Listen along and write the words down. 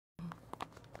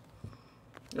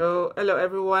Oh, hello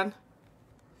everyone.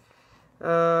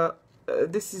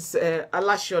 This is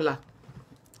Alashola.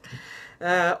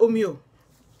 Omio.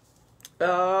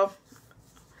 Uh,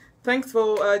 Thanks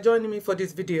for joining me for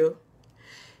this video.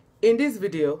 In this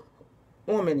video,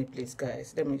 1 minute please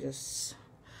guys, let me just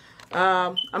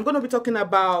I'm going to be talking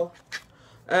about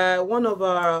one of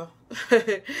our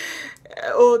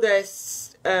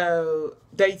oldest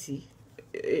deity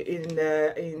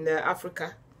in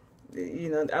Africa.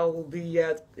 I will be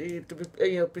to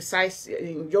be precise,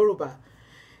 in Yoruba.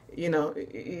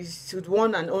 It's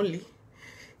one and only.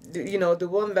 The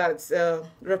one that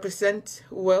represents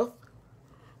wealth,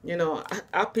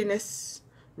 happiness,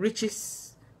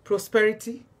 riches,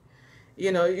 prosperity.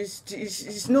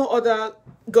 It's no other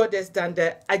goddess than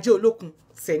the Olokun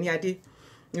Senyadi.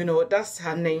 That's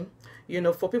her name.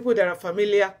 For people that are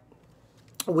familiar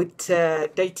with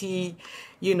Deity,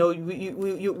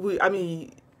 I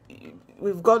mean,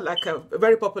 we've got like a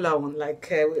very popular one, like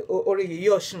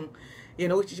Orisha,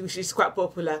 which is quite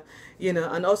popular,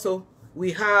 and also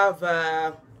we have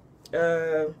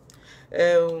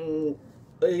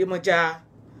Imoja,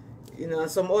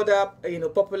 and some other,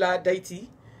 popular deity,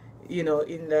 in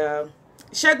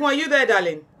Shegun, are you there,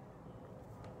 darling?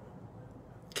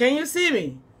 Can you see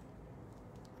me?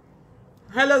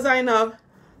 Hello, Zainab.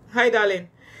 Hi, darling.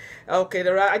 Okay,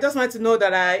 I just want to know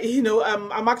that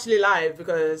I'm actually live,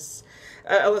 because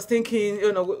I was thinking,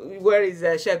 where is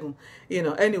Shegun?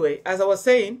 Anyway, as I was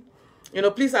saying,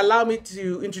 please allow me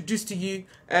to introduce to you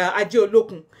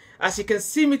Olokun. As you can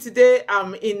see me today,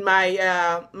 I'm in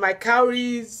my my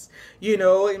cowries, in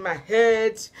my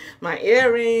head, my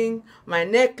earring, my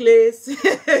necklace,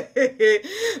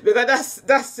 because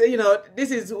that's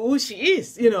this is who she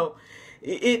is.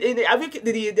 I think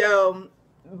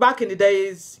back in the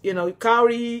days,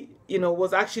 cowrie,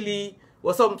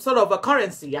 was some sort of a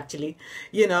currency, actually.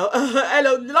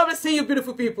 Hello, lovely seeing you,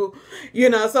 beautiful people.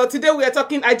 So today we are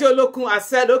talking Olokun. I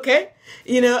said, okay,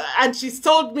 and she's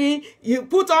told me, you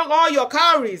put on all your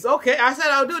cowries. Okay, I said,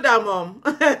 I'll do that, mom.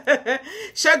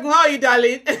 Shegun, how are you,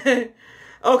 darling?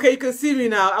 Okay, you can see me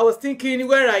now. I was thinking,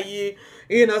 where are you?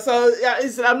 So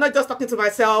I'm not just talking to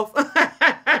myself.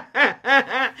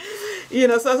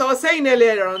 So as I was saying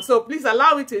earlier on, so please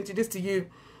allow me to introduce to you.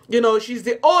 She's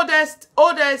the oldest,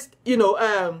 Orisha,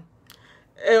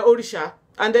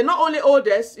 and then not only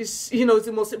oldest, is it's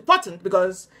the most important,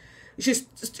 because she's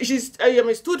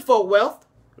stood for wealth,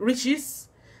 riches,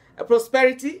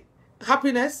 prosperity,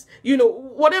 happiness.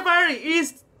 Whatever it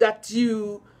is that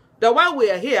while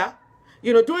we are here,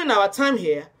 during our time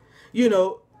here,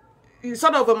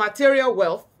 sort of a material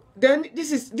wealth, then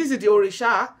this is the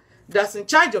Orisha that's in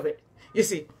charge of it. You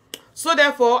see, so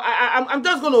therefore I'm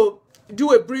just going to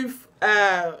do a brief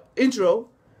intro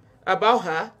about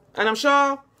her, and I'm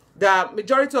sure the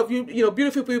majority of you,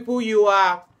 beautiful people, you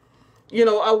are,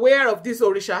 aware of this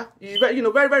Orisha. She's very,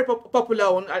 very, very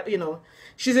popular one.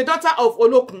 She's a daughter of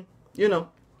Olokun.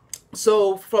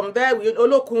 So from there,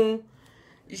 Olokun,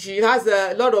 she has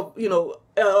a lot of,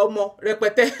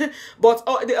 repete, but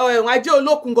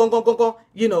Olokun,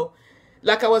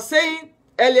 like I was saying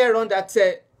earlier on, that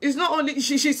it's not only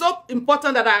she's so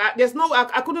important that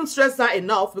I couldn't stress that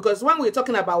enough, because when we're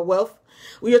talking about wealth,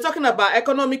 we are talking about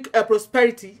economic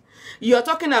prosperity, you are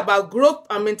talking about growth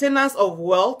and maintenance of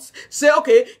wealth. Say,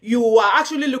 okay, you are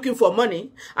actually looking for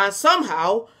money, and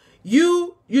somehow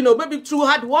maybe through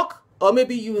hard work, or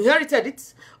maybe you inherited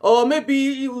it, or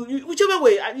maybe whichever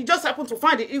way, you just happen to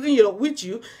find it, even with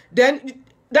you, then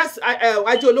that's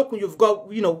Olokun you've got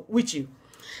with you.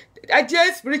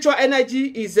 Aje's spiritual energy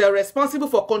is responsible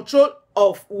for control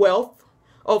of wealth,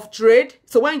 of trade.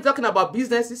 So when you're talking about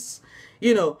businesses,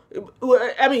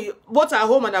 I mean, both at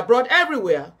home and abroad,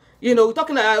 everywhere, we're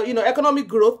talking about, economic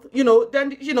growth,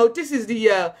 then, this is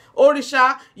the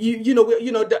Orisha,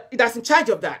 that's in charge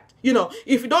of that.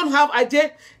 If you don't have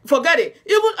Ajay, forget it.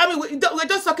 Even, I mean, we're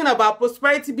just talking about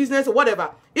prosperity, business, or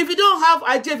whatever. If you don't have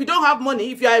Ajay, if you don't have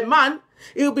money, if you're a man,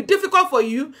 it will be difficult for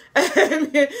you not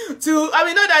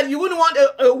that you wouldn't want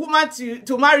a woman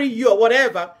to marry you or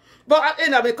whatever. But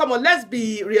I mean, come on, let's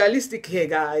be realistic here,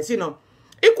 guys. Equally,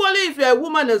 if you're a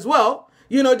woman as well,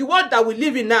 the world that we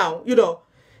live in now,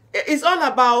 it's all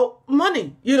about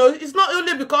money. It's not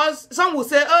only because some will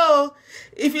say, oh,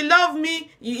 if you love me,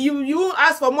 you won't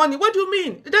ask for money. What do you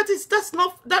mean? That's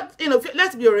not that.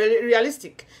 Let's be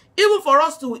realistic. Even for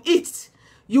us to eat,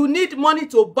 you need money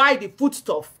to buy the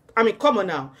foodstuff. I mean, come on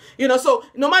now. So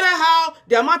no matter how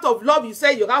the amount of love you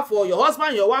say you have for your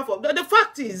husband, your wife, the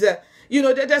fact is,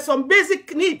 there's some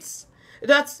basic needs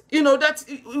that,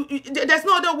 there's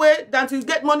no other way than to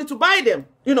get money to buy them,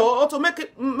 or to make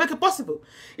it possible.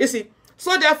 You see,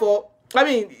 so therefore, I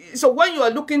mean, so when you are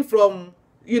looking from,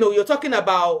 you're talking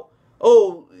about,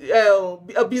 oh,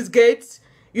 Bill Gates,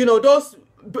 those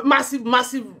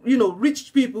massive,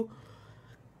 rich people,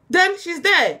 then she's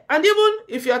there. And even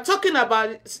if you're talking about,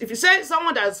 if you say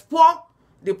someone that's poor,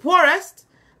 the poorest,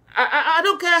 I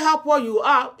don't care how poor you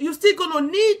are, you're still going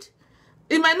to need,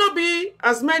 it might not be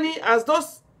as many as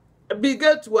those Bill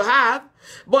Gates will have,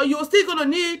 but you're still going to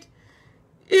need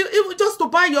just to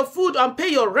buy your food and pay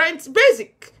your rent,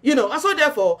 basic, And so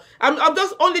therefore,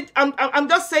 I'm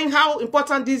just saying how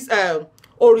important this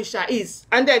Orisha is.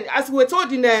 And then, as we were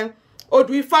told in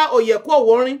Oduifa or Yekwo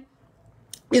Warning,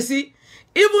 you see,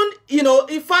 even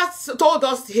Ifa told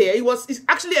us here, it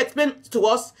actually explained to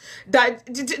us that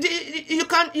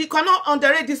you cannot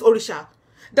underrate this Orisha.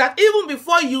 That even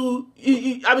before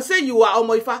I would say you are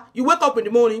Omo Ifa, you wake up in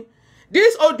the morning.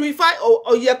 This Oduifa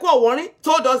or Yekwo Warning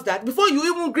told us that before you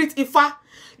even greet Ifa,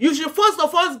 you should first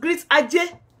of all greet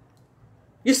Aje.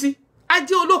 You see, Aje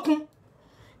Olokun.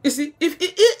 You see,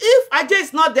 if Aje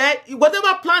is not there,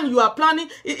 whatever plan you are planning,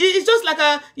 it's just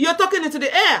like you're talking into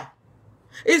the air.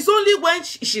 It's only when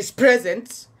she's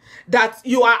present that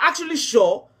you are actually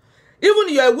sure. Even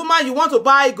you're a woman, you want to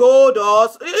buy gold or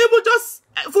even just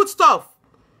food stuff.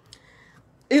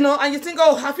 And you think,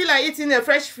 oh, I feel like eating a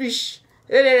fresh fish.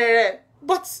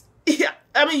 But yeah,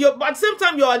 I mean, but at the same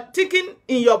time, you're thinking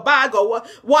in your bag or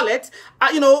wallet,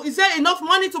 is there enough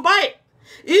money to buy it?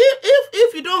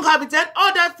 If you don't have it, then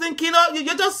all that thinking,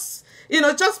 you just,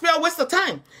 just pure waste of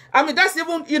time. I mean, that's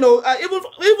even, even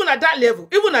at that level,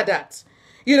 even at that,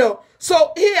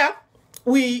 So here,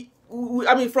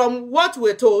 I mean, from what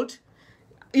we're told,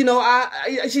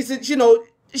 she's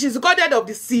the goddess of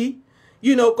the sea.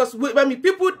 Because I mean,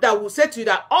 people that will say to you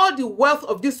that all the wealth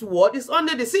of this world is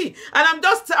under the sea, and I'm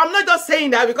not just saying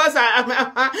that because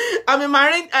I'm a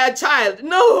marine child.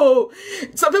 No,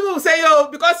 some people will say, oh,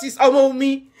 because she's among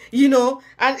me, and no,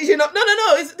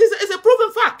 it's a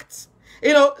proven fact.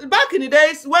 Back in the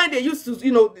days when they used to,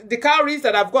 the cowries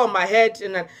that I've got on my head,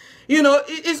 and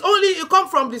it's only you come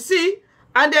from the sea,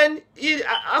 and then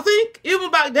I think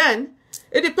even back then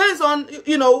it depends on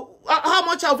how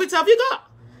much of it have you got.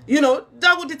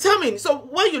 That will determine. So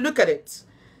when you look at it,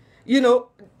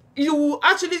 you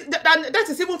actually, that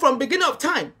is even from beginning of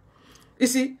time. You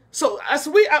see, so as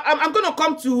I'm going to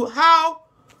come to how,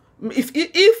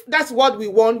 if that's what we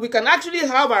want, we can actually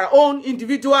have our own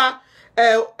individual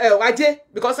Aje,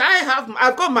 because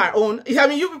I've got my own. I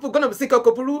mean, you people are going to be sick of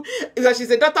Kopuru because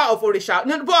she's a daughter of Orisha.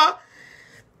 But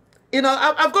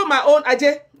I've got my own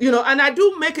Aje, and I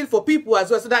do make it for people as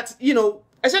well, so that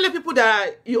especially people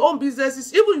that you own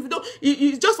businesses, even if you don't,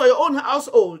 it's just for your own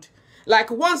household. Like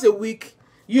once a week,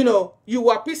 you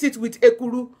will piece it with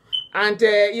ekuru and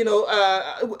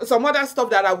some other stuff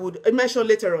that I would mention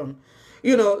later on.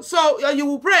 So you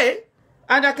will pray,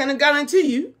 and I can guarantee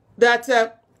you that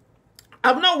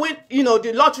I've not won,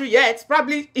 the lottery yet.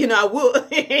 Probably, I will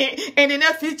in the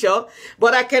near future.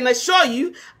 But I can assure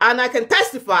you, and I can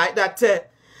testify that,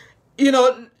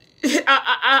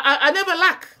 I never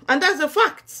lack. And that's a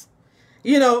fact.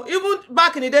 Even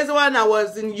back in the days when I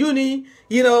was in uni,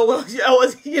 I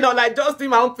was, like just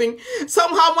doing my own thing.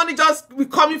 Somehow money just be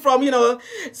coming from,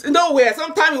 nowhere.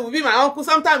 Sometimes it would be my uncle,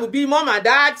 sometimes it would be mom and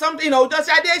dad, something, just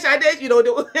shade,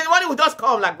 the money would just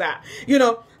come like that,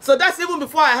 So that's even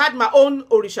before I had my own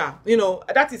Orisha,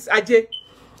 that is Aje.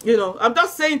 I'm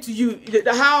just saying to you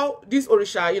how this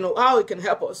Orisha, how it can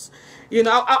help us.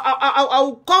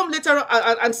 I'll come later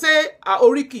and say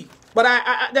Oriki. But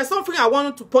there's something I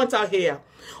wanted to point out here,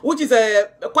 which is a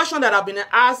question that I've been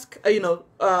asked,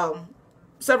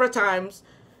 several times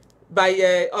by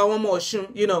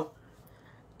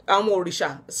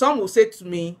Orisha. Some will say to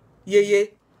me,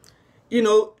 okay,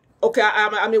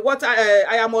 I mean, what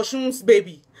I am Oshun's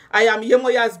baby. I am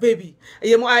Yemoya's baby. I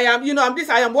am, I'm this,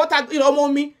 I am what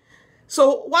me.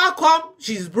 So why come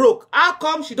she's broke? How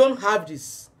come she don't have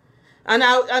this? And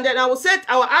then I will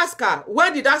ask her,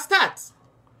 when did that start?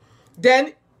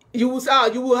 Then you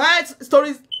will hear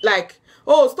stories like,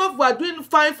 oh, stuff were doing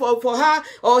fine for her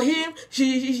or him.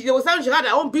 There was time she had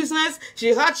her own business, she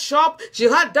had shop, she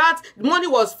had that, money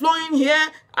was flowing here,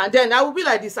 and then I will be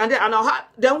like this, and then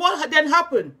what then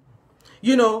happened?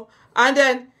 And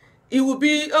then it will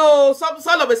be, oh,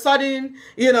 all of a sudden,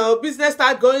 business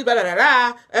started going, blah, blah, blah,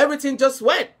 blah, everything just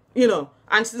went,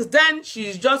 and since then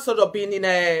she's just sort of been in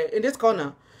this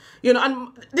corner. And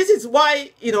this is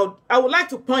why, I would like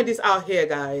to point this out here,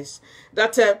 guys,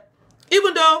 that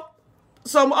even though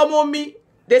some Omomi,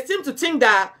 they seem to think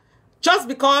that just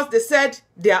because they said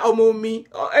they are Omomi,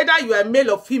 or either you are male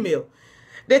or female,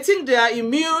 they think they are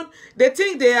immune, they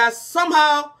think they are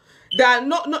somehow, they are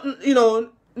not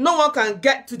no one can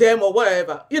get to them or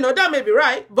whatever. You know, that may be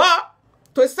right, but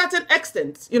to a certain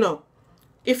extent, you know,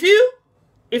 if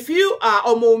you are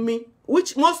omomi,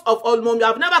 which most of omomi,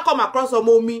 I've never come across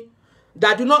omomi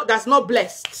that's not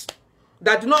blessed,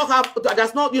 that do not have,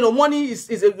 that's not, you know, money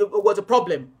was a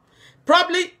problem.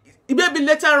 Probably maybe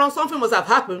later on something must have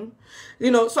happened,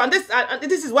 you know. So and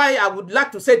this is why I would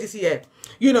like to say this here,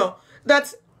 you know,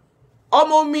 that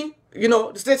omomi, you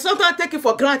know, they sometimes take it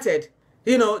for granted.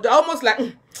 You know, they're almost like,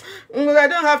 I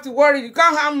don't have to worry. You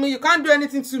can't harm me. You can't do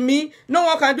anything to me. No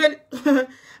one can do anything.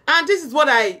 And this is what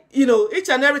I, you know, each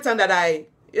and every time that I,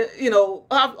 you know,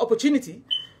 have opportunity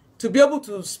to be able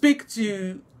to speak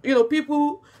to, you know,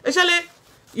 people, especially,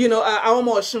 you know, our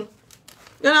emotion.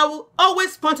 Then I will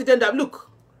always point to them that,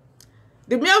 look,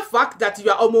 the mere fact that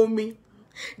you are omomi,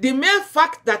 the mere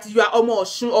fact that you are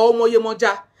omoshun or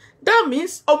omoyemoja, that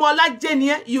means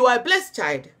omolajenia, you are a blessed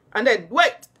child. And then,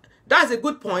 wait, that's a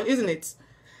good point, isn't it?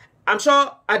 I'm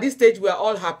sure at this stage we are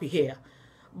all happy here.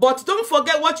 But don't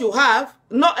forget what you have.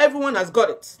 Not everyone has got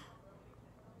it.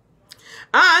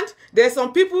 And there's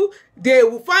some people, they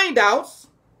will find out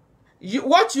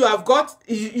what you have got,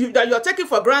 that you're taking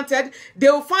for granted. They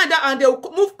will find out and they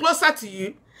will move closer to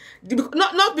you.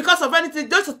 Not because of anything,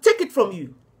 just to take it from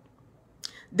you.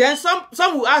 Then some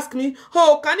will ask me,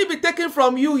 oh, can it be taken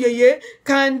from you,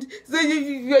 Can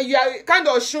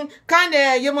Oshun, can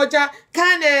Yemoja,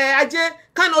 can Aje,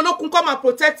 can Olokun come and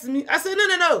protect me? I said,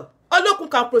 no. Olokun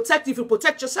can protect if you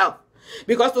protect yourself.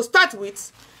 Because to start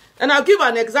with, and I'll give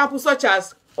an example such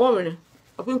as, oh,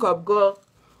 I think I've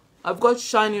got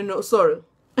shiny nose, sorry.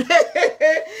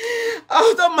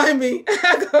 Oh, don't mind me.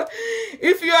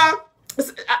 If you are,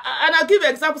 and I'll give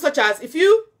an example such as, if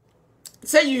you,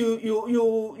 say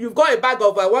you've got a bag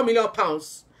of £1 million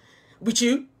with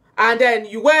you, and then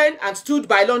you went and stood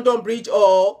by London Bridge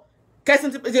or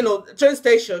Kensington, you know, train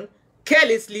station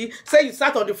carelessly. Say you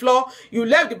sat on the floor, you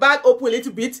left the bag open a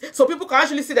little bit so people can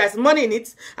actually see there's money in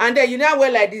it, and then you now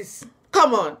wear like this.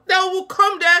 Come on, they will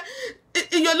come there.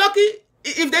 You're lucky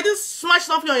if they didn't smash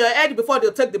something on your head before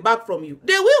they'll take the bag from you.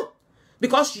 They will,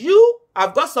 because you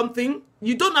have got something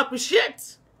you don't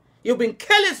appreciate. You've been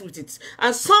careless with it.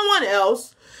 And someone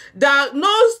else that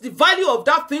knows the value of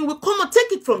that thing will come and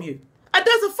take it from you. And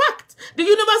that's a fact. The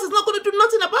universe is not going to do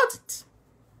nothing about it.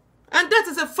 And that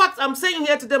is a fact I'm saying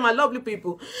here today, my lovely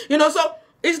people. You know, so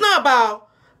it's not about,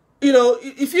 you know,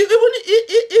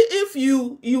 if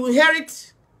you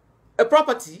inherit a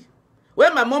property.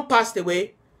 When my mom passed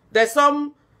away, there's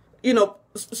some, you know,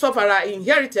 stuff I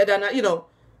inherited, and, you know,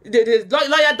 the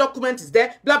lawyer document is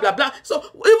there, blah, blah, blah. So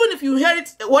even if you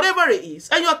inherit whatever it is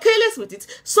and you're careless with it,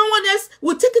 someone else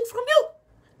will take it from you.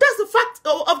 That's the fact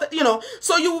of the, you know.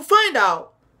 So you will find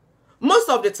out most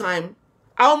of the time,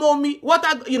 what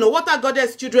are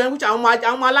goddess children, which are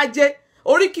Malaje,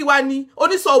 Orikiwani,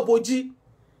 Oniso Boji.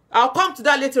 I'll come to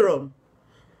that later on.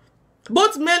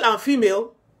 Both male and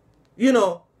female, you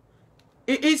know,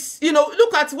 it's, you know,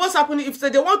 look at what's happening. If they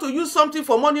want to use something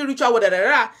for money ritual,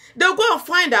 whatever, they'll go and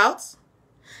find out.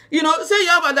 You know, say you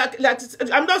have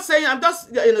I'm not saying, I'm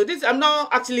just, you know, this, I'm not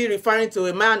actually referring to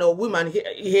a man or woman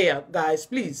here, guys,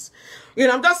 please. You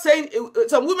know, I'm just saying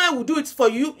some women will do it for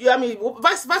you. I mean,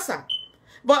 vice versa.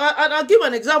 But I'll give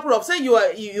an example of, say you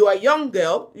are a young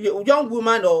girl, young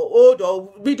woman, or old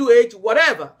or middle age,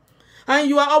 whatever, and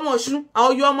you are almost,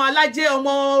 or you are Malaje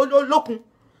or Olokun,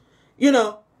 you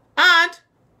know. And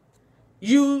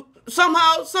you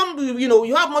somehow, you know,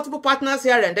 you have multiple partners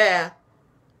here and there.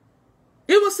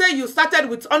 You will say you started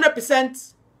with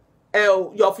 100%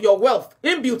 of your wealth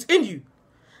inbuilt in you.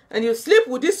 And you sleep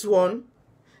with this one,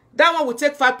 that one will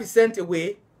take 5%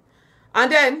 away.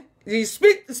 And then you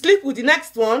sleep with the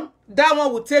next one, that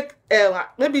one will take,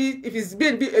 maybe if he's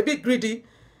being a bit greedy,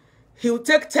 he will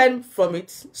take 10 from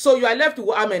it. So you are left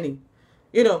with how many?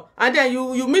 You know, and then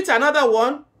you meet another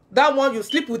one. That one, you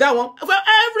sleep with that one. Well,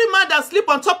 every man that sleep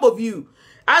on top of you,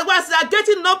 as well as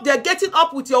they're getting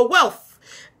up with your wealth.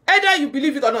 Either you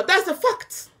believe it or not. That's the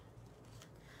fact.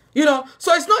 You know,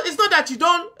 so it's not that you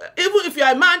don't, even if you're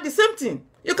a man, the same thing.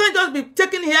 You can't just be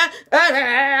taking here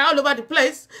all over the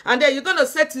place, and then you're gonna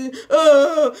say to,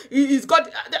 oh, he's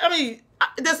got, I mean,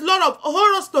 there's a lot of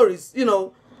horror stories, you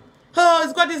know. Oh,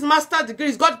 he's got his master's degree,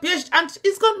 he's got PhD, and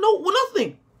he's got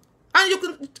nothing. And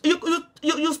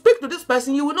you speak to this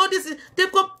person, you will know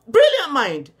they've got brilliant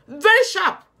mind, very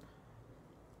sharp.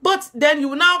 But then you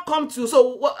will now come to,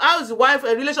 so how is the wife,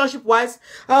 relationship wise?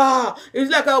 It's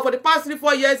like for the past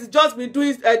 3-4 years, it's just been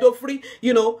doing free,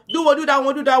 you know, do that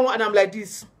one, and I'm like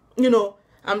this, you know.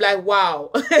 I'm like, wow.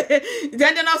 then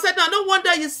I said, no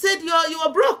wonder you said you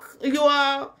are broke,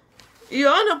 you're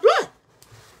unemployed.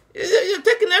 You're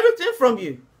taking everything. everything from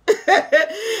you.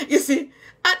 You see,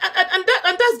 and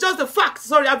that's just the fact.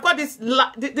 Sorry, I've got this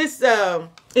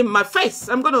in my face.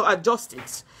 I'm going to adjust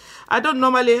it. I don't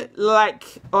normally like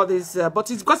all this,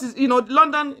 but it's because you know,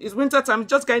 London is winter time,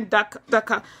 just getting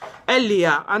darker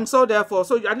earlier, and so therefore,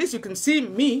 so at least you can see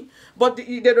me, but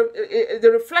the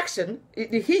reflection,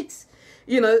 the heat,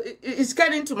 you know, it's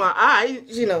getting into my eye,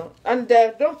 you know, and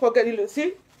don't forget, you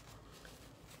see.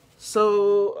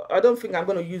 So I don't think I'm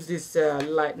going to use this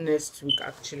light next week,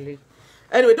 actually.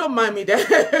 Anyway, don't mind me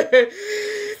there.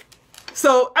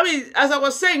 So I mean, as I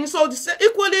was saying, so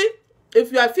equally,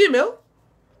 if you are female,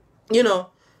 you know,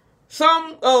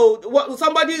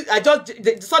 somebody are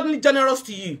just suddenly generous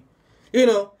to you. You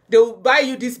know, they will buy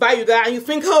you this, buy you that, and you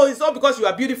think, oh, it's all because you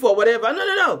are beautiful or whatever.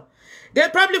 No. They'll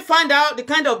probably find out the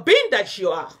kind of being that you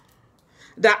are.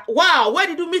 That, wow, where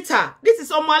did you meet her? This is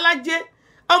Omalaje,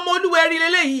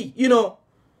 Omoluweri, you know.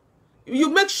 You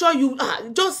make sure you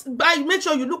make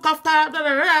sure you look after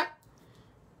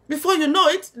before you know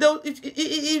it.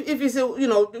 If it's you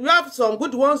know, you have some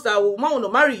good ones that will want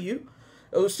to marry you.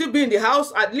 Will still be in the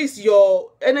house. At least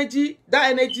your energy,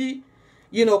 that energy,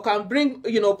 you know, can bring,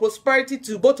 you know, prosperity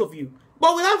to both of you.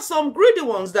 But we have some greedy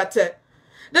ones that they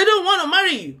don't want to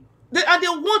marry you, and they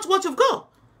want what you've got.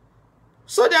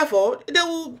 So therefore, they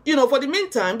will, you know, for the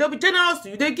meantime, they'll be generous to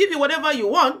you. They give you whatever you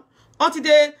want until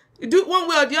they do one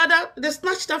way or the other. They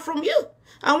snatch that from you,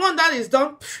 and when that is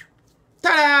done,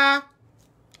 ta-da,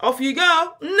 off you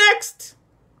go. Next,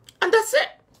 and that's it.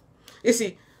 You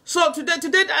see. So today,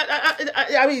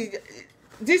 I mean,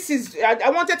 this is, I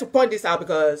wanted to point this out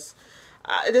because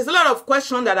there's a lot of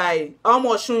questions that I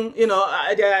almost, you know,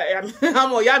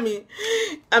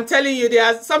 I'm telling you, they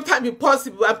are sometimes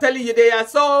impossible. I'm telling you, they are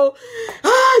so,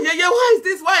 why is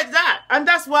this, why is that? And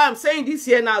that's why I'm saying this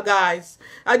here now, guys.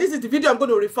 This is the video I'm going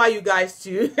to refer you guys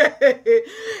to.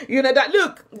 You know, that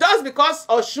look, just because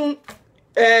Oshun,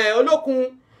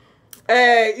 Olokun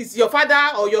is your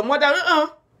father or your mother,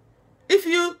 if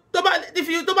you toba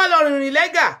lorun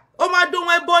illegal, o ma dun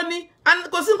we boni, and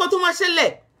ko si nkan to ma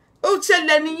ṣẹlẹ̀, o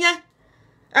ṣẹlẹ̀ nìyẹn.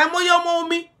 Àìmọye ọmọ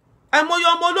omi, àìmọye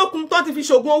ọmọ Olókun tó ti fi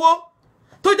ṣògùn owó,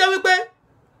 tó jẹ́ wípé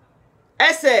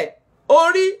ẹsẹ̀,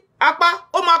 orí, apá,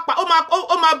 ó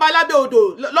ma ba lábẹ́ odò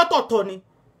lọ́tọ̀ọ̀tọ̀ ni.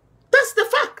 That's the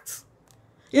fact.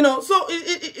 You know, so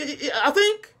I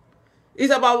think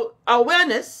it's about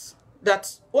awareness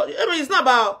that I mean, it's not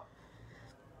about,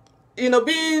 you know,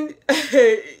 being,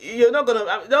 you're not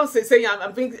gonna, don't say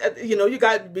I'm thinking, you know, you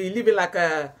guys be living like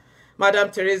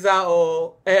Madame Teresa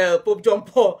or Pope John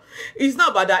Paul. It's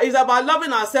not about that. It's about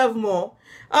loving ourselves more.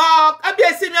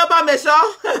 Kábíyèsí mi ọba mẹ́ṣọ́.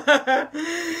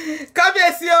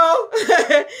 Kábíyèsí o.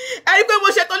 Ẹni pé mo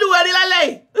ṣe tolúwẹ̀rí lálẹ́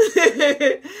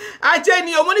yìí. Ajé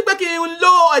ni o, mo ní pé kí n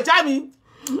lo ọjà mi.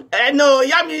 No,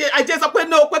 ìyá mi Ajé sọ pé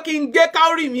no, pé kí n gé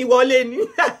káórì mi wọlé ni.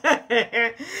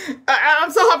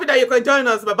 I'm so happy that you can join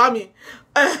us, bàbá mi.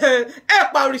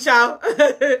 Pa Orisha.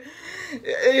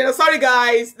 You know, sorry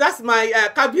guys, that's my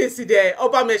Kábíyèsí there.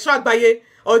 Ọba mẹ́ṣọ́ àgbáyé.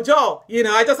 Ojo, you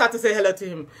know, I just had to say hello to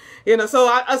him. You know, so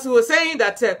as we were saying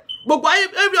that every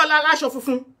aṣọ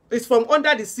funfun is from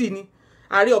under the sea ni.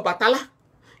 Àrí Ọbàtálá,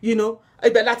 you know,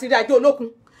 ibẹ̀ láti rí Ajé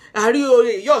Olókun, àrí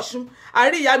Oyè Ọ̀ṣun,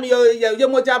 àrí ìyá mi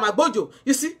Yemọja Màgbójò,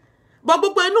 you see. But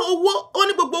gbogbo inú owó, ó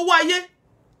ní gbogbo owó ayé,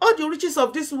 all the riches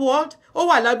of this world, ó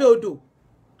wà lábẹ́ odò.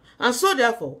 And so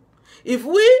therefore, if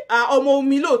we are ọmọ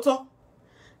omi lóòótọ́,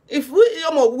 if we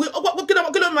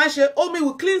omi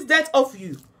will cleanse death off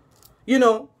you. You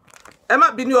know,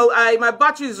 my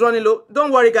battery is running low.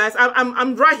 Don't worry, guys.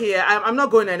 I'm right here. I'm not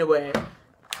going anywhere.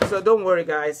 So don't worry,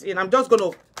 guys. You know, I'm just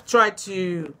gonna try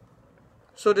to,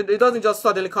 so that it doesn't just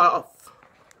suddenly cut off.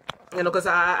 You know, because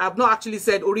I've not actually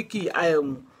said Oriki.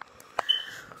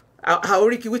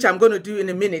 Oriki, which I'm gonna do in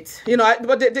a minute. You know,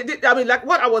 but I mean, like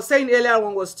what I was saying earlier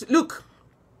on was, look,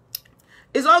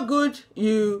 it's all good.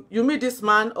 You meet this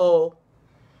man or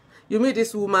you meet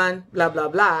this woman, blah blah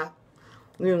blah.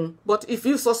 But if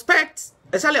you suspect,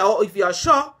 especially, or if you are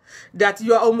sure that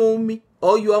you are Omomi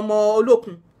or you are more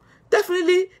Olokun,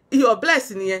 definitely you are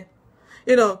blessed in here.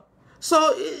 You know,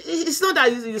 so it's not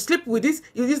that you sleep with this.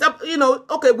 You know,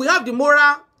 okay, we have the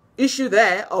moral issue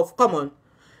there of common,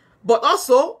 but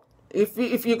also if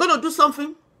you're gonna do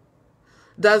something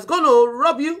that's gonna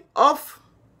rob you of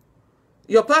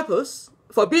your purpose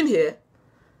for being here,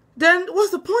 then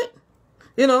what's the point?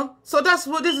 You know, so that's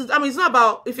what this is. I mean, it's not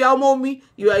about if you're a mommy,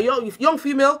 you are young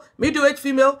female, middle-aged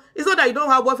female. It's not that you don't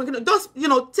have boyfriend. Just, you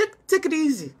know, take it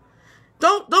easy.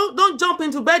 Don't jump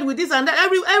into bed with this and that.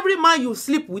 Every man you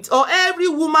sleep with or every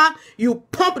woman you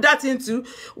pump that into,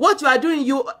 what you are doing,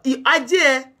 your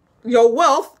idea, your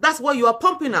wealth, that's what you are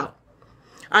pumping out.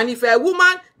 And if a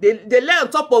woman, they lay on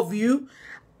top of you,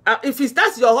 if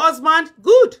that's your husband,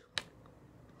 good.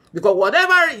 Because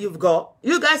whatever you've got,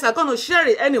 you guys are going to share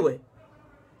it anyway.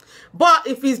 But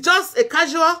if it's just a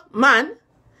casual man,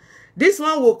 this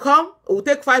one will come, it will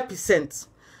take 5%.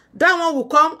 That one will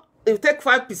come, it will take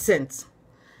 5%.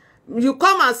 You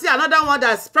come and see another one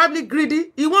that's probably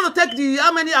greedy. You want to take the,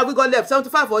 how many have we got left?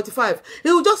 75 or 85.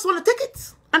 He will just want to take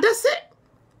it. And that's it.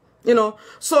 You know,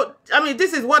 so, I mean,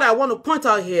 this is what I want to point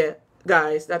out here,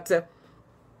 guys, that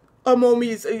Omomi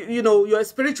is, you know, you're a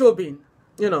spiritual being,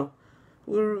 you know.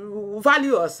 We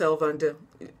value ourselves, and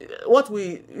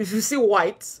if you see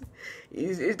white,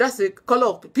 that's a color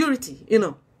of purity, you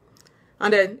know.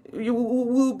 And then you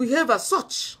will behave as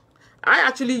such. I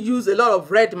actually use a lot of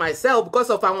red myself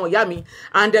because of Awon Yami,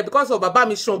 and because of Baba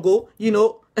Mi Shongo, you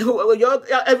know.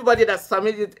 Everybody that's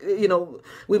familiar, you know,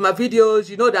 with my videos,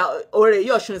 you know that Ore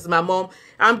Yoshun is my mom.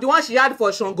 I'm the one she had for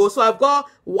Shongo, so I've got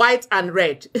white and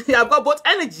red. I've got both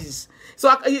energies,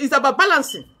 so it's about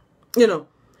balancing, you know.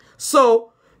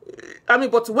 So, I mean,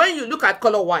 but when you look at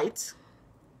color white,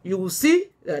 you will see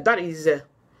that is,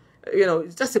 you know,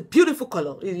 it's just a beautiful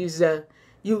color. It is,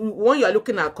 when you are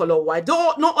looking at color white,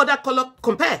 no other color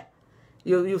compare.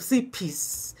 You see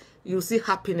peace, you see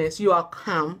happiness, you are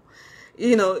calm.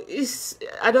 You know, it's,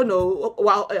 I don't know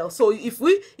what else. So if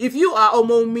you are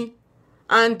Omomi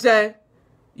and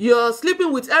you're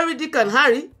sleeping with every Dick and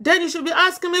Harry, then you should be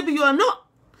asking, maybe you are not.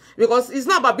 Because it's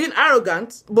not about being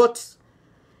arrogant, but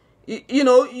you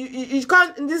know, you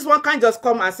can't, this one can't just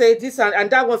come and say this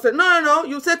and that one say, no,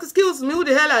 you say, excuse me, who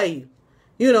the hell are you?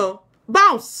 You know,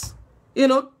 bounce, you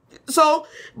know. So,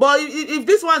 but if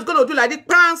this one's going to do like this,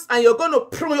 prance, and you're going to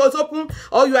prune yours open,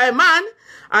 or you are a man,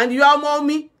 and you are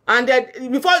Mommy, and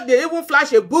then before they even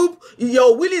flash a boob,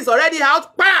 your willy is already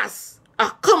out, pass.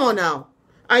 Ah, come on now.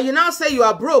 And you now say you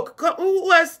are broke.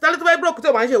 Who else? Tell it to be broke.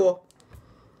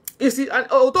 You see, and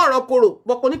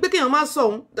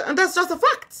that's just a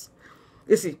fact.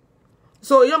 You see.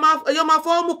 So you're my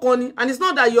former Connie, and it's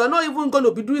not that you are not even going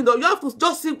to be doing that. You have to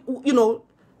just see, you know,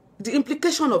 the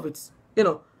implication of it. You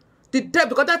know, the debt,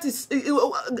 because that is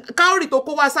Kaori to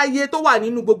ko wa saye to wa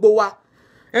nínú gbogbo wa.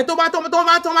 En to ba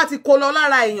ti ko lo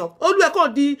lára èyàn. Olu e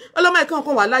kan di oloma e kan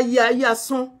wa láyé ayé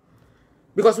asán.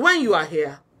 Because when you are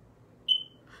here,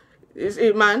 is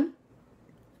a man,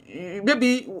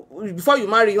 maybe before you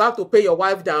marry, you have to pay your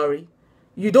wife dowry.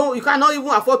 You cannot even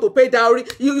afford to pay dowry.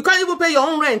 You can't even pay your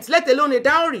own rent, let alone a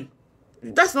dowry.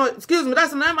 That's not, excuse me,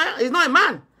 that's not a man. It's not a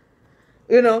man.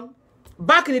 You know,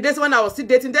 back in the days when I was still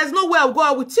dating, there's no way I'll go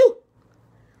out with you.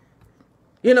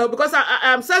 You know, because I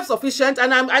am self-sufficient,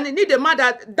 and I need a man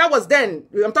that was then.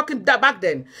 I'm talking that back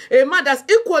then. A man that's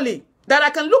equally, that I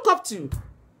can look up to.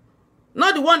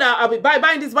 Not the one that I'll be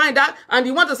buying this, buying that, and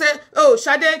you want to say, oh,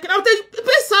 Shade, can I tell you,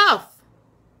 piss off.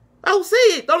 I will say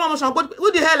it.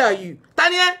 Who the hell are you?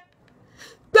 Tanya?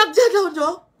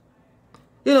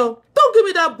 You know, don't give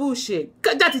me that bullshit.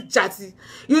 That is chatty.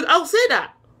 I will say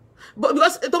that. But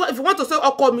because if you want to say,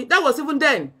 oh, call me, that was even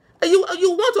then. You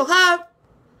want to have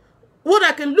what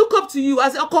I can look up to you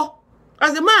as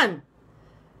a man.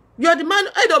 You are the man,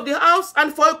 head of the house,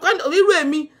 and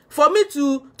for me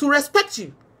to respect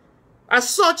you as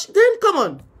such, then come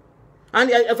on. And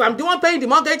if I'm the one paying the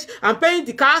mortgage, I'm paying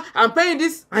the car, I'm paying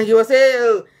this, and you will say,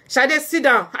 oh, Shade, sit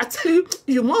down. I tell you,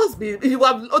 you must be. You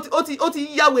have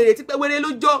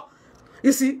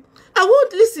you see, I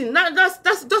won't listen.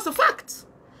 That's just a fact.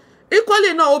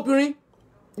 Equally, no, Obiri,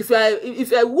 if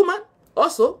you're a woman,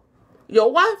 also, your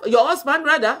wife, your husband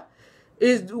rather,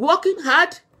 is working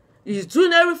hard, is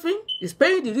doing everything, is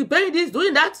paying this,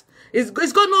 doing that. It's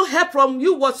got no help from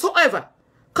you whatsoever.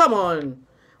 Come on.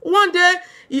 One day,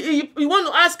 you want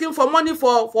to ask him for money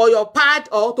for your pad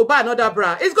or to buy another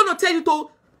bra. It's going to tell you to,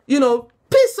 you know,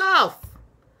 piss off.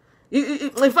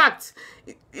 In fact,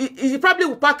 you probably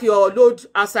will pack your load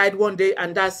outside one day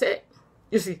and that's it.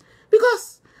 You see,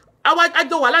 because I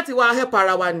don't want to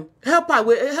help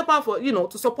her for, you know,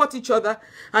 to support each other.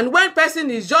 And when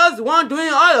person is just the one doing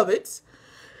all of it,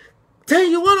 then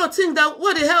you want to think that,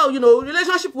 what the hell, you know,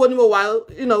 relationship won't even while,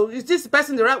 you know, is this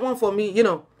person the right one for me, you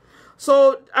know?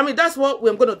 So, I mean, that's what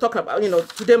I'm going to talk about, you know,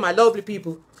 today, my lovely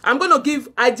people. I'm going to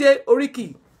give Ajay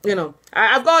Oriki, you know.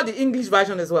 I've got the English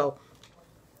version as well.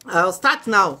 I'll start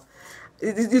now.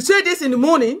 You say this in the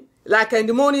morning, like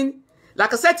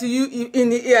I said to you in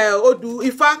the Odu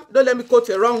Ifa, don't let me quote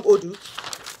a wrong Odu.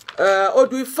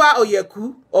 Odu Ifa or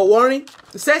Yeku or Warren,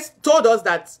 told us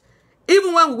that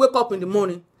even when we wake up in the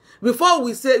morning, before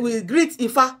we greet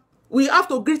Ifa, we have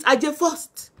to greet Ajay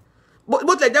first. But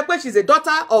like that, she's a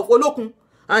daughter of Olokun,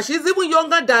 and she's even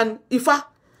younger than Ifa.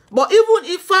 But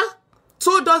even Ifa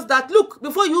told us that, look,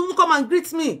 before you even come and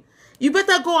greet me, you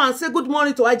better go and say good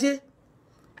morning to Ajay.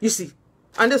 You see.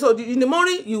 And so in the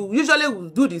morning, you usually will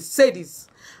do this, say this.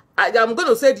 I'm going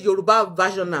to say the Yoruba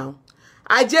version now.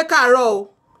 Ajay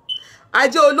Karo,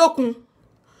 Ajay Olokun,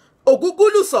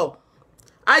 Oguguluso,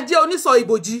 Ajay Oniso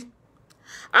Iboji,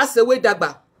 Asewe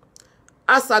Dagba,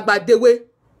 Asagba Dewe,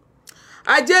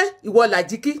 Ajay Iwo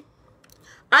Lajiki,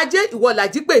 Ajay Iwo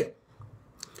Lajipe,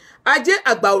 Ajay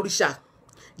Agba Orisha,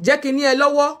 jẹ́ kí ní ẹ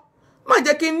lọ́wọ́, má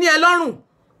jẹ́ kí ní ẹ lọ́rùn.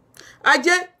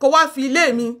 Ajay kó wá fi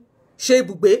ilé mi ṣe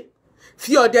ibùgbé,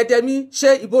 fi ọ̀dẹ̀dẹ̀ mi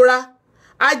ṣe ìbora.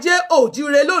 Ajay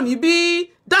òjìrè lónìí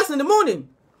bí. That's in the morning.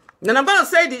 And I'm going to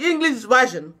say the English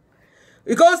version.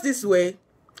 It goes this way.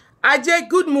 Ajay,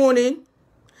 good morning.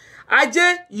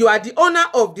 Ajay, you are the owner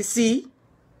of the sea,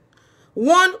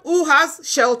 one who has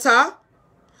shelter.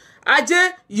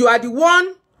 Ajay, you are the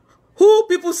one who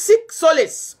people seek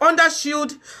solace under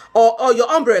shield or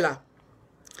your umbrella.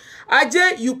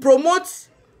 Ajay, you promote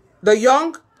the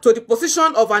young to the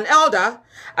position of an elder,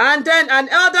 and then an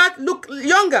elder look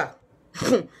younger.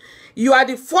 You are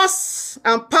the force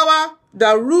and power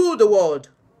that rule the world.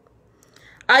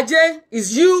 Ajay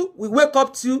is you we wake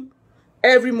up to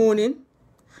every morning.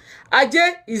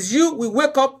 Ajay is you we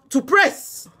wake up to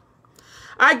praise.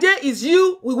 Ajay is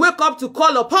you we wake up to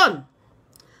call upon.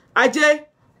 Ajay,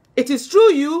 it is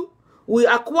through you we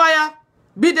acquire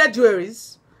beaded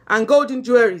jewelries and golden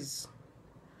jewelries.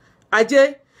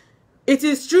 Ajay, it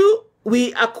is true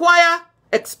we acquire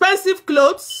expensive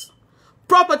clothes,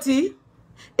 property,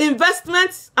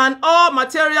 investments, and all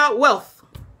material wealth.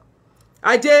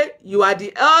 Ajay, you are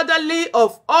the elderly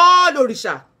of all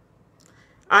Orisha.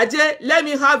 Ajay, let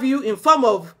me have you in form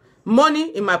of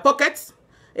money in my pockets,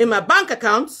 in my bank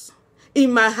accounts,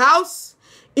 in my house,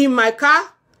 in my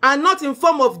car, and not in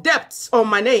form of debts on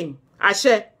my name.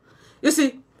 Ashe. You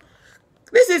see,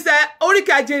 this is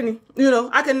Orika Ajay. You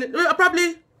know, I'll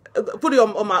probably put it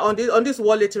on this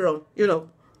wall later on. You know,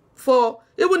 for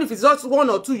even if it's just 1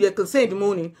 or 2, you can say in the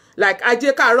morning, like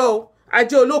Ajay Karo,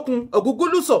 Ajay Olokun,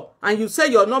 Oguguluso, and you say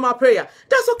your normal prayer.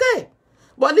 That's okay.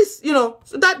 But at least, you know,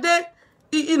 so that day,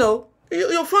 you know,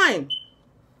 you're fine.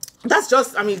 That's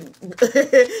just, I mean,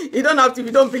 you don't have to, if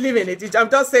you don't believe in it. I'm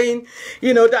just saying,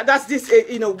 you know, that's this,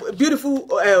 you know, beautiful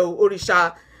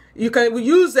Orisha. We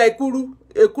use kuru.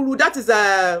 Kuru, that is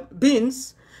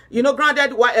beans. You know,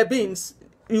 grounded white beans.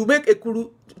 You make a kuru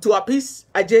to appease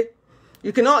Ajay.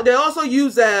 You can. They also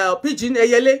use pigeon,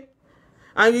 eyele,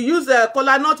 and you use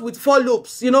kola nut with 4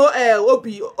 lobes. You know,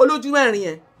 obi,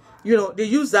 olojumerin. You know, they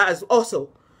use that as also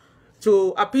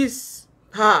to appease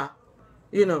her.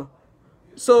 You know,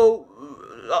 so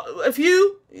if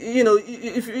you know,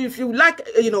 if you like,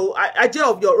 you know, Ajay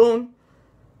of your own,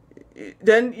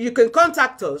 then you can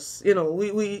contact us. You know,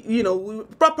 we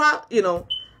proper, you know,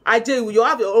 Ajay, you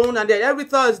have your own, and then every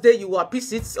Thursday you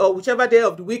appease it, or whichever day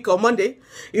of the week, or Monday,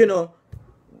 you know.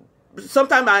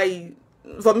 Sometimes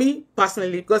for me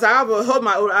personally, because I have a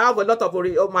lot of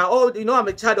my own, you know, I'm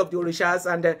a child of the Orishas,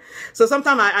 and so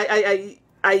sometimes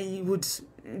I would,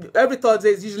 every Thursday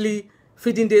is usually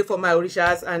feeding day for my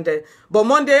Orishas, and but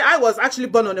Monday, I was actually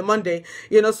born on a Monday,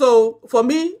 you know, so for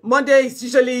me, Monday is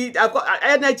usually, I've got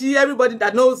energy. Everybody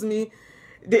that knows me,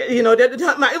 you know,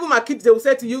 even my kids, they will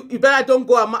say to you, you better don't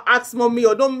go and ask mommy,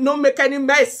 or don't make any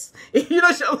mess, you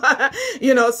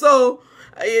know, so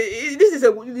this is a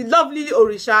lovely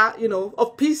Orisha, you know,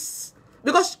 of peace,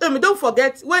 because I mean, don't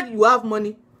forget, when you have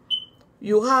money,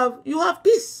 you have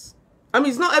peace. I mean,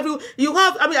 it's not you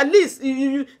have, I mean, at least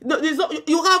you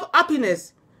have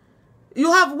happiness,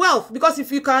 you have wealth, because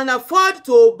if you can afford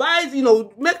to buy, you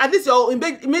know, make at least your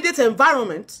immediate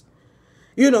environment,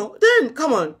 you know, then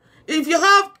come on. If you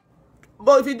have,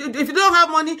 but if you don't have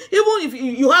money, even if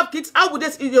you have kids, how would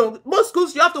this, you know, most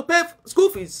schools you have to pay school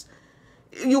fees.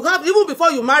 You have, even before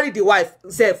you marry the wife,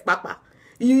 self, papa,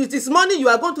 this money you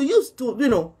are going to use to, you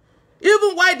know,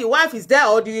 even while the wife is there,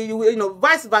 or you know,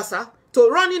 vice versa, to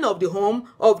running of the home,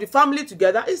 of the family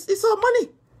together, it's all money.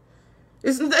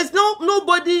 It's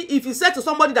nobody. If you say to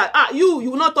somebody that you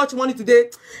will not touch money today,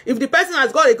 if the person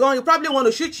has got a gun, you probably want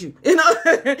to shoot you. You know,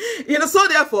 you know. So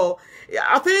therefore,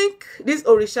 I think this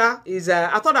Orisha is.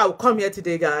 I thought I would come here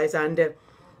today, guys, and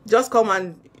just come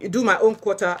and do my own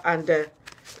quarter and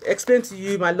explain to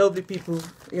you, my lovely people.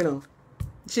 You know,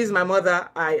 she's my mother.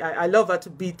 I love her to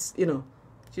bits. You know,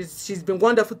 she's been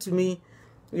wonderful to me.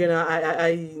 You know,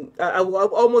 I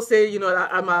almost say, you know,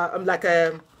 I'm like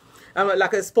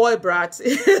a spoiled brat.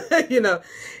 you know,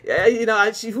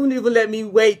 she wouldn't even let me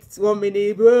wait 1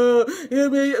 minute. No,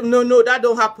 that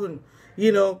don't happen.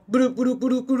 You know,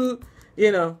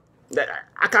 you know,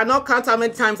 I cannot count how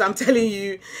many times I'm telling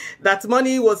you that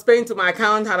money was paying to my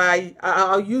account, and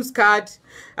I'll use card,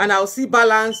 and I'll see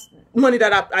balance money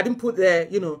that I didn't put there,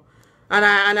 you know. And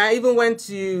I even went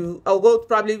to, I'll go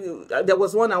probably, there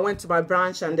was one I went to my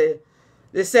branch, and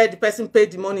they said the person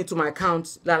paid the money to my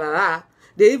account, la la la.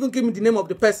 They even give me the name of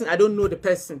the person. I don't know the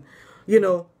person, you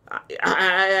know.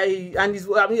 And it's,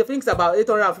 I think it's about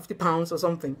 £850 or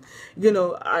something, you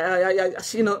know.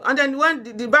 You know. And then when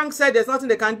the bank said there's nothing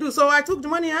they can do, so I took the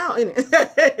money out,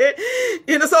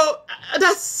 you know. So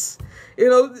that's, you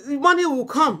know, money will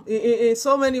come in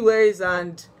so many ways,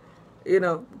 and you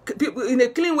know, people in a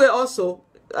clean way also.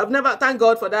 I've never, thank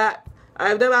God for that.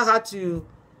 I've never had to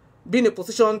be in a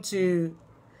position to,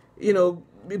 you know,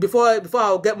 before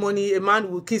I'll get money, a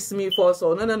man will kiss me first.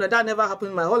 Or no, that never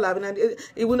happened in my whole life, and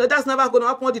that's never going to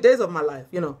happen all the days of my life,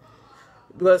 you know.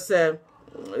 Because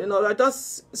you know, I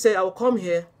just say I'll come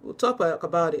here, we'll talk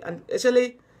about it, and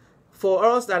especially for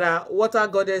us that are water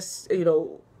goddess, you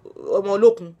know,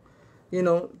 Olokun, you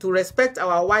know, to respect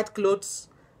our white clothes,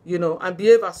 you know, and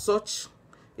behave as such.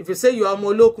 If you say you are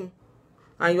Olokun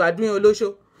and you are doing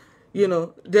Olosho, you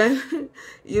know, then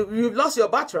you've lost your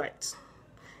birthright.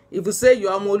 If you say you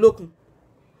are Olokun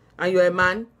and you're a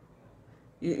man,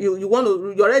 you're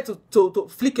ready to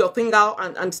flick your thing out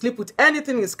and sleep with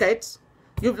anything in skirts,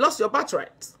 you've lost your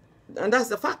birthright, and that's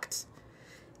the fact.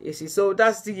 You see, so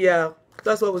that's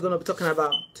what we're going to be talking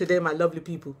about today, my lovely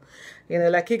people. You know,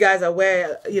 like you guys are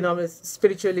aware, you know, I'm a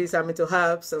spiritualist, I'm into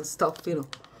herbs and stuff, you know.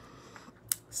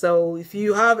 So if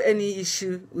you have any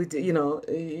issue with, you know,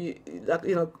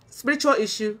 spiritual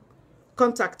issue,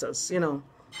 contact us, you know.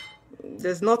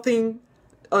 There's nothing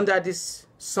under this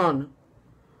sun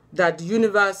that the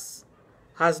universe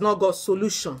has not got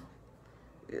solution.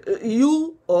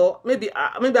 You, or maybe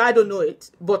I don't know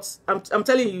it, but I'm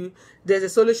telling you, there's a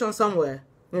solution somewhere,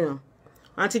 you know.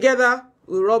 And together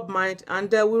we rub mind,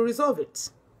 and we'll resolve it.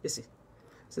 You see,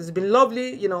 so it's been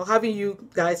lovely, you know, having you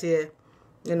guys here.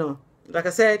 You know, like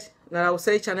I said, that I will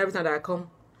say each and every time that I come,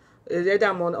 either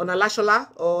I'm on a Lashola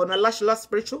or on a Lashola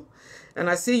spiritual, and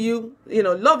I see you, you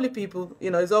know, lovely people.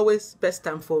 You know, it's always best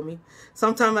time for me.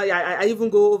 Sometimes I even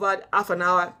go over half an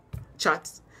hour chat.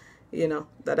 You know,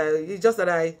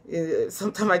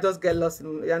 sometimes I just get lost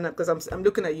in, because I'm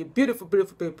looking at you, beautiful,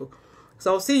 beautiful people.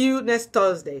 So I'll see you next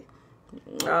Thursday.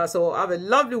 So have a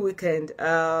lovely weekend.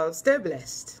 Stay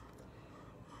blessed.